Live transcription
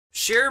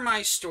share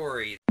my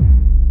story.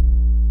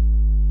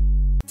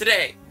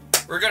 Today,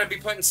 we're going to be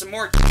putting some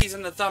more keys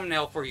in the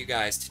thumbnail for you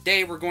guys.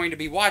 Today, we're going to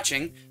be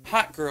watching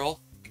Hot Girl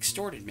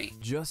Extorted Me.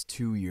 Just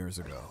 2 years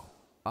ago,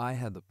 I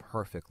had the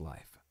perfect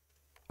life.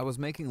 I was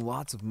making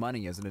lots of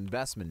money as an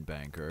investment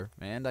banker,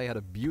 and I had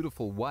a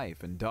beautiful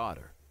wife and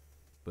daughter.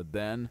 But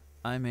then,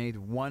 I made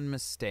one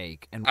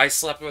mistake, and I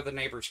slept with a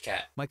neighbor's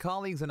cat. my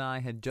colleagues and I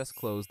had just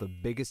closed the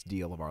biggest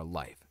deal of our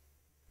life.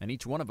 And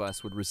each one of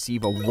us would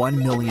receive a $1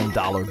 million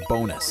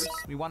bonus.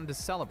 We wanted to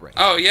celebrate.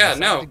 Oh yeah,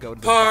 We decided no. to go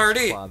to the Party,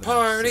 best club in our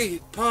party,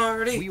 city.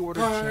 party, We ordered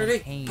party,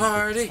 champagne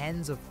party. for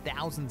tens of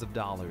thousands of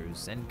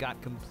dollars and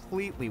got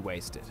completely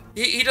wasted.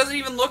 He doesn't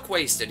even look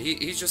wasted.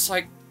 He's just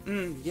like,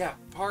 yeah,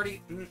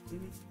 party.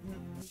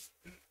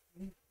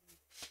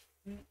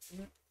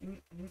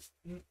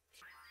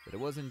 But it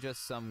wasn't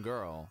just some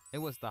girl. It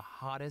was the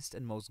hottest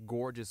and most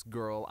gorgeous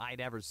girl I'd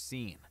ever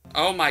seen.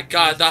 Oh my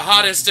god, the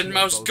hottest and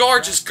most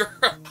gorgeous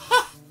girl.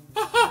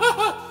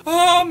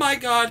 Oh my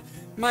god,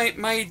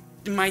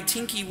 my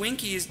Tinky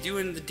Winky is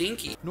doing the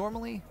dinky.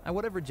 Normally, I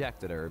would have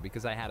rejected her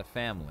because I had a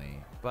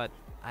family, but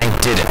I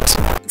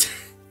didn't.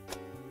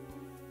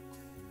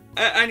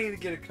 I need to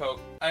get a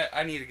Coke.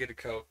 I need to get a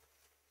Coke.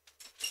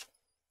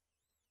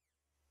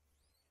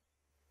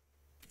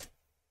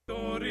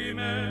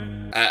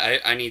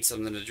 I need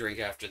something to drink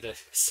after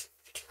this.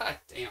 God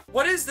damn.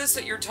 What is this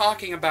that you're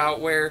talking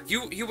about where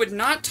you would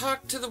not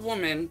talk to the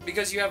woman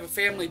because you have a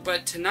family,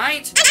 but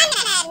tonight...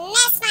 I'm gonna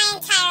mess my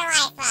entire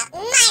life up.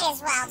 Might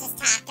as well just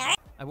talk to her.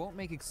 I won't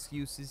make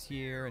excuses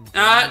here and...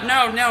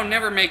 No,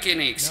 never make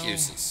any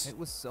excuses. No, it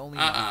was solely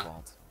my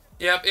fault.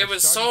 Yep, it I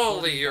was started solely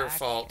floating your back,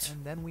 fault.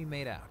 And then we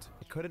made out.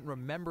 I couldn't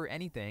remember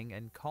anything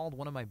and called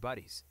one of my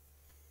buddies.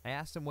 I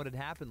asked him what had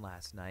happened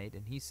last night,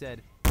 and he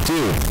said,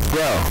 Dude,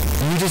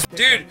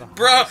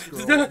 bro,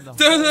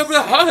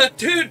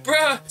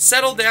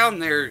 settle down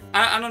there.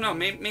 I don't know,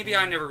 maybe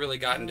I never really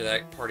got into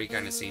that party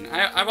kind of scene.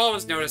 I've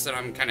always noticed that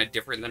I'm kind of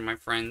different than my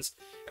friends.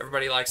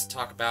 Everybody likes to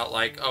talk about,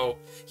 like, oh,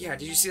 yeah,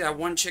 did you see that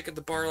one chick at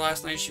the bar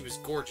last night? She was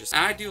gorgeous.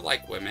 And I do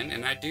like women,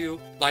 and I do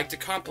like to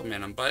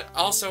compliment them, but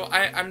also,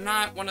 I'm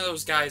not one of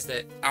those guys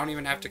that I don't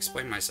even have to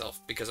explain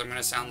myself, because I'm going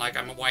to sound like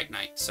I'm a white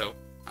knight, so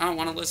I don't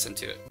want to listen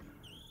to it.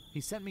 He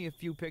sent me a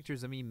few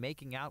pictures of me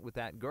making out with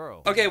that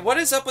girl. Okay, what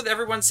is up with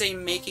everyone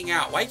saying making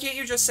out? Why can't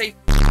you just say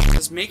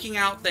this making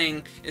out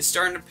thing is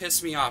starting to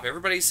piss me off.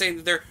 Everybody's saying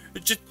that they're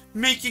just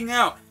making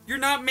out. You're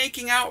not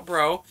making out,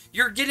 bro.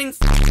 You're getting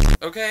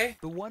okay?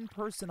 The one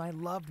person I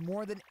loved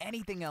more than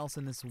anything else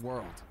in this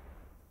world.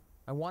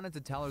 I wanted to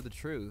tell her the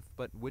truth,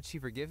 but would she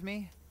forgive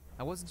me?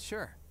 I wasn't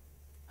sure.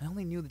 I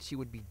only knew that she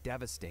would be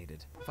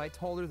devastated. If I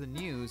told her the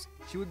news,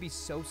 she would be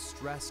so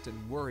stressed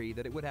and worried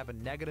that it would have a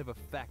negative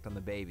effect on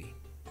the baby.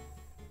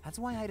 That's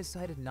why I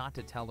decided not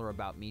to tell her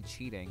about me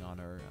cheating on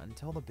her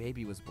until the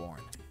baby was born.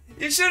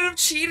 You should have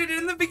cheated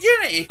in the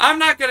beginning. I'm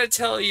not gonna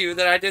tell you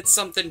that I did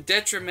something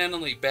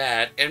detrimentally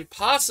bad and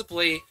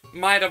possibly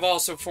might have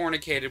also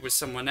fornicated with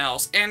someone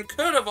else and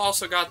could have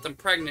also got them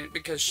pregnant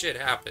because shit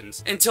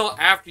happens until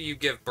after you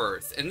give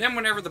birth. And then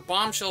whenever the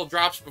bombshell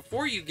drops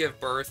before you give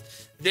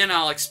birth, then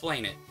I'll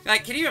explain it.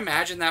 Like, can you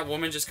imagine that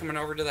woman just coming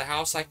over to the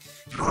house like,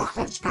 your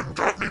husband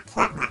got me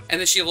pregnant.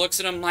 And then she looks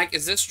at him like,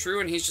 is this true?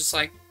 And he's just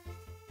like,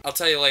 I'll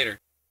tell you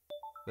later.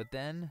 But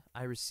then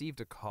I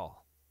received a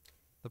call.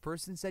 The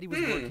person said he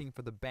was working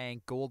for the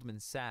bank Goldman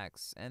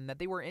Sachs and that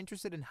they were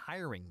interested in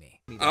hiring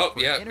me. Oh,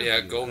 yeah,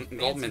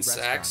 Goldman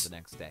Sachs. The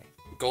next day.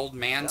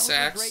 Goldman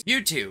Sachs.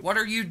 You two, what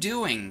are you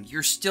doing?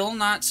 You're still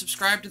not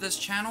subscribed to this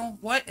channel?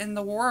 What in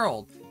the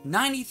world?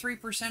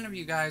 93% of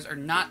you guys are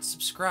not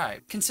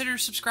subscribed. Consider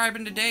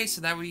subscribing today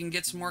so that we can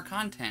get some more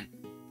content.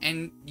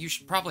 And you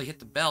should probably hit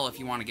the bell if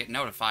you want to get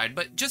notified,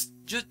 but just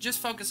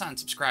focus on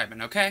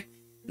subscribing, okay?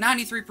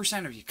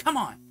 93% of you, come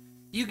on.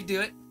 You can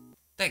do it.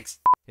 Thanks.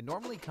 It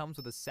normally comes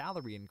with a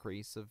salary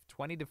increase of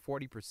 20 to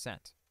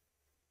 40%.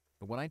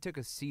 But when I took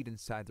a seat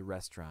inside the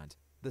restaurant,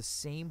 the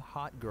same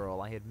hot girl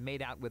I had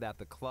made out with at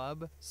the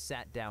club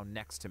sat down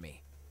next to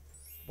me.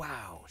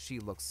 Wow, she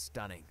looks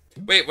stunning.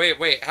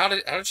 Wait. How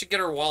did she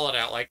get her wallet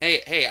out? Like,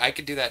 hey, I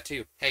can do that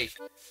too. Hey,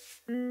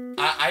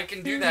 I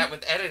can do that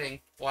with editing.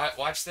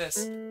 Watch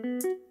this.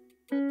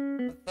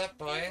 What's up,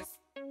 boys?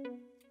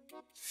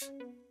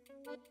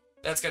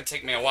 That's gonna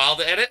take me a while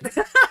to edit.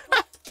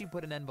 She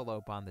put an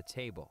envelope on the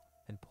table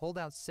and pulled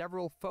out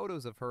several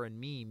photos of her and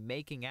me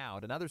making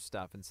out and other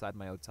stuff inside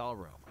my hotel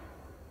room.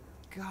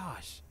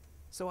 Gosh,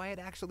 so I had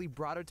actually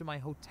brought her to my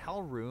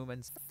hotel room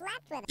and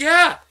Slept with her.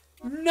 Yeah!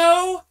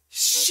 No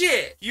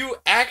shit! You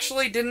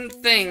actually didn't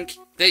think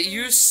that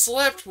you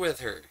slept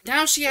with her.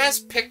 Now she has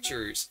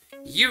pictures.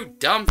 You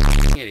dumb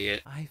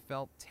idiot. I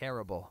felt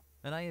terrible,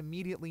 and I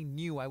immediately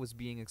knew I was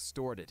being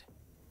extorted.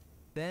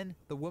 Then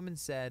the woman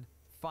said,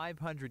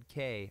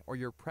 $500K or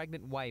your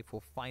pregnant wife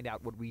will find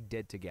out what we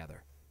did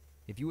together.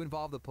 If you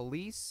involve the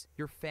police,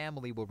 your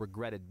family will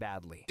regret it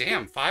badly.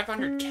 Damn,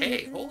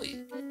 500K.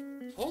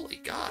 Holy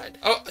God.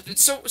 Oh,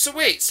 so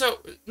wait,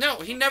 no,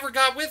 he never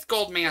got with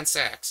Goldman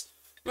Sachs.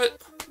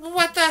 But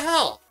what the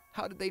hell?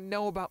 How did they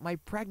know about my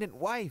pregnant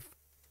wife?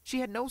 She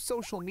had no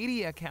social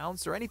media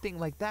accounts or anything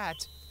like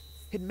that.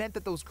 It meant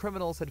that those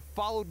criminals had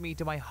followed me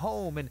to my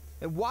home and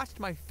watched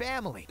my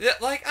family. Yeah,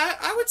 like,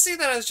 I would see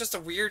that as just a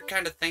weird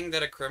kind of thing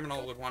that a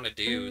criminal would want to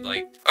do.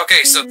 Like,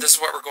 okay, so this is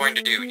what we're going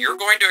to do. You're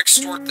going to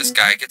extort this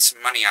guy, get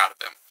some money out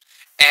of him.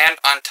 And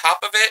on top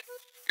of it,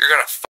 you're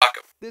gonna fuck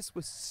him. This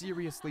was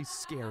seriously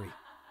scary.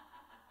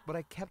 But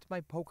I kept my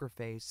poker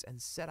face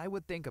and said I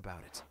would think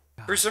about it.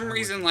 For some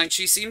reason, like,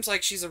 she seems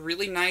like she's a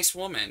really nice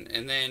woman,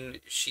 and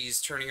then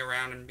she's turning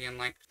around and being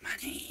like,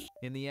 money.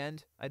 In the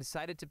end, I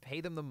decided to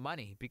pay them the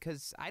money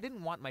because I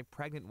didn't want my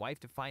pregnant wife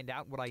to find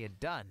out what I had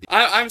done.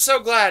 I'm so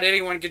glad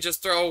anyone could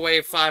just throw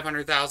away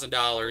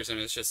 $500,000 and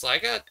it's just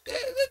like,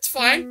 that's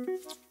fine.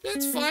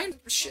 That's fine.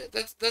 Shit,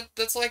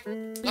 that's like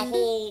a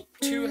whole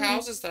 2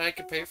 houses that I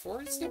could pay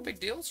for. It's no big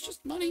deal. It's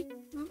just money.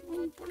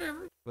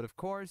 Whatever. But of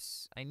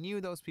course, I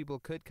knew those people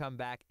could come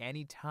back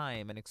any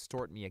time and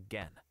extort me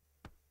again.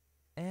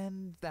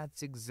 And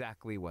that's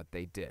exactly what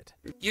they did.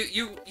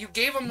 You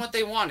gave them what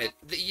they wanted.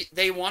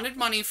 They wanted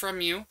money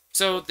from you,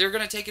 so they're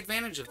going to take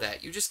advantage of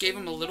that. You just gave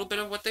them a little bit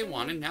of what they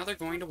wanted, now they're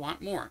going to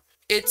want more.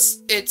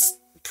 It's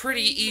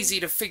pretty easy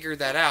to figure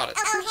that out.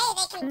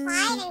 Oh, hey, they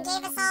complied and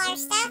gave us all our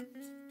stuff?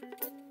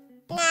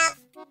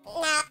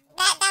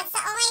 No, that's the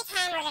only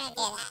time we're gonna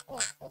do that.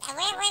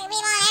 No, we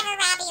won't ever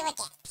rob you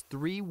again.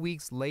 3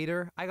 weeks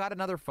later, I got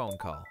another phone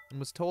call and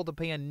was told to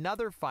pay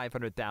another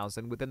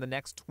 $500,000 within the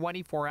next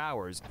 24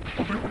 hours.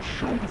 I will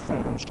show the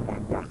photos to my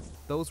wife.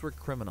 Those were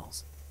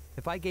criminals.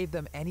 If I gave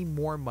them any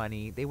more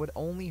money, they would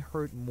only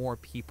hurt more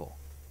people.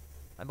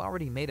 I've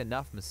already made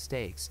enough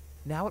mistakes.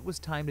 Now it was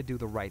time to do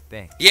the right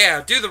thing.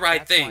 Yeah, do the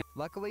right thing.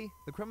 Luckily,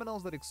 the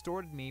criminals that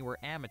extorted me were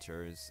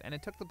amateurs, and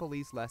it took the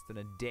police less than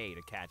a day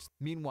to catch them.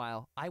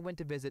 Meanwhile, I went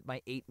to visit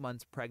my 8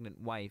 months pregnant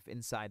wife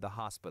inside the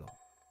hospital.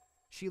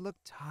 She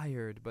looked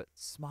tired, but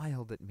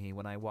smiled at me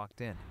when I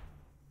walked in.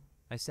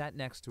 I sat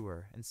next to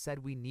her and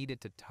said we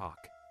needed to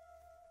talk.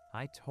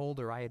 I told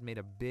her I had made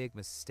a big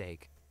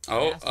mistake.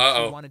 Oh,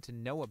 She wanted to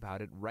know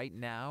about it right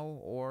now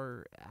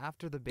or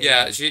after the baby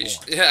was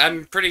born.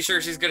 I'm pretty sure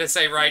she's gonna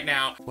say right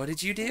now. What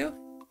did you do?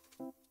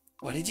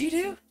 What did you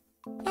do?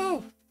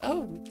 Oh,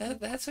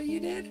 that's what you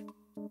did?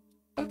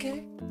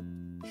 Okay.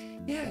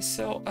 Yeah,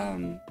 so,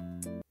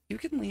 you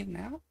can leave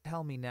now.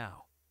 Tell me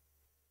now.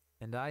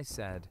 And I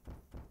said,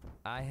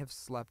 I have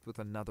slept with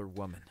another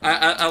woman.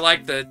 I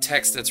like the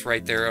text that's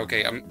right there.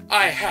 Okay,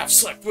 I have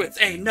slept with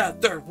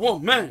another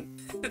woman.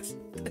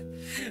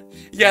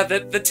 Yeah,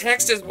 the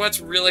text is what's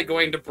really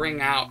going to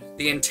bring out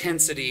the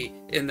intensity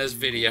in this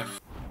video.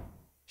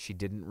 She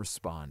didn't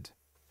respond.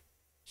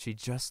 She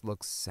just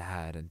looked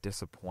sad and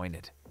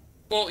disappointed.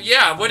 Well,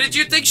 yeah, what did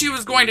you think she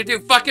was going to do?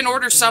 Fucking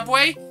order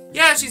Subway?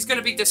 Yeah, she's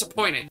gonna be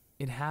disappointed.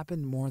 It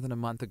happened more than a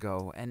month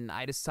ago, and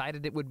I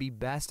decided it would be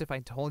best if I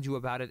told you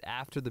about it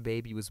after the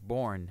baby was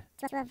born.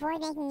 To avoid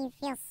making you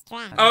feel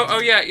stressed. Oh,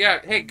 yeah.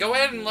 Hey, go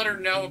ahead and let her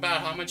know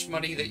about how much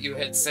money that you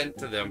had sent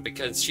to them,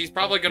 because she's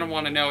probably going to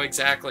want to know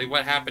exactly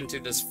what happened to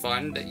this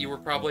fund that you were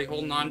probably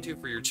holding on to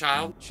for your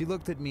child. She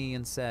looked at me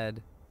and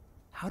said,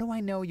 "How do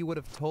I know you would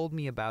have told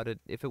me about it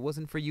if it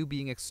wasn't for you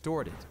being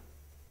extorted?"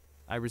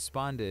 I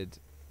responded,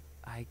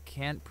 "I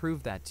can't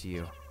prove that to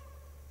you."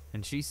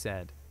 And she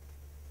said,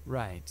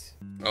 "Right."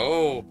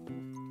 Oh,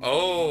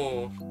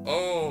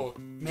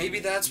 maybe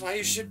that's why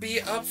you should be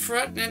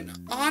upfront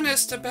and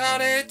honest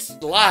about it.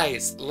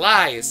 Lies.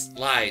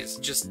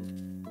 Just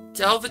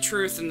tell the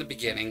truth in the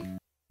beginning.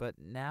 But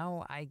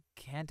now I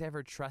can't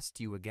ever trust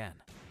you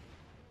again.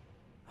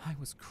 I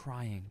was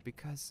crying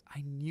because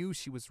I knew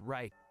she was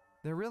right.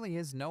 There really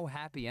is no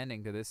happy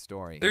ending to this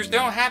story. There's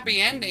no happy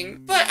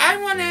ending, but I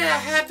wanted a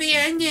happy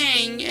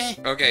ending.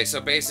 Okay, so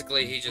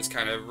basically he just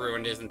kind of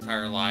ruined his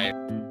entire life.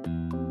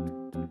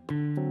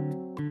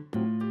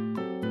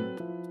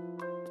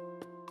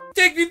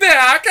 Take me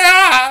back!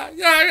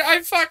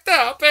 I fucked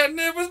up, and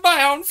it was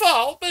my own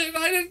fault, but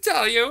I didn't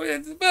tell you.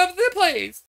 Please.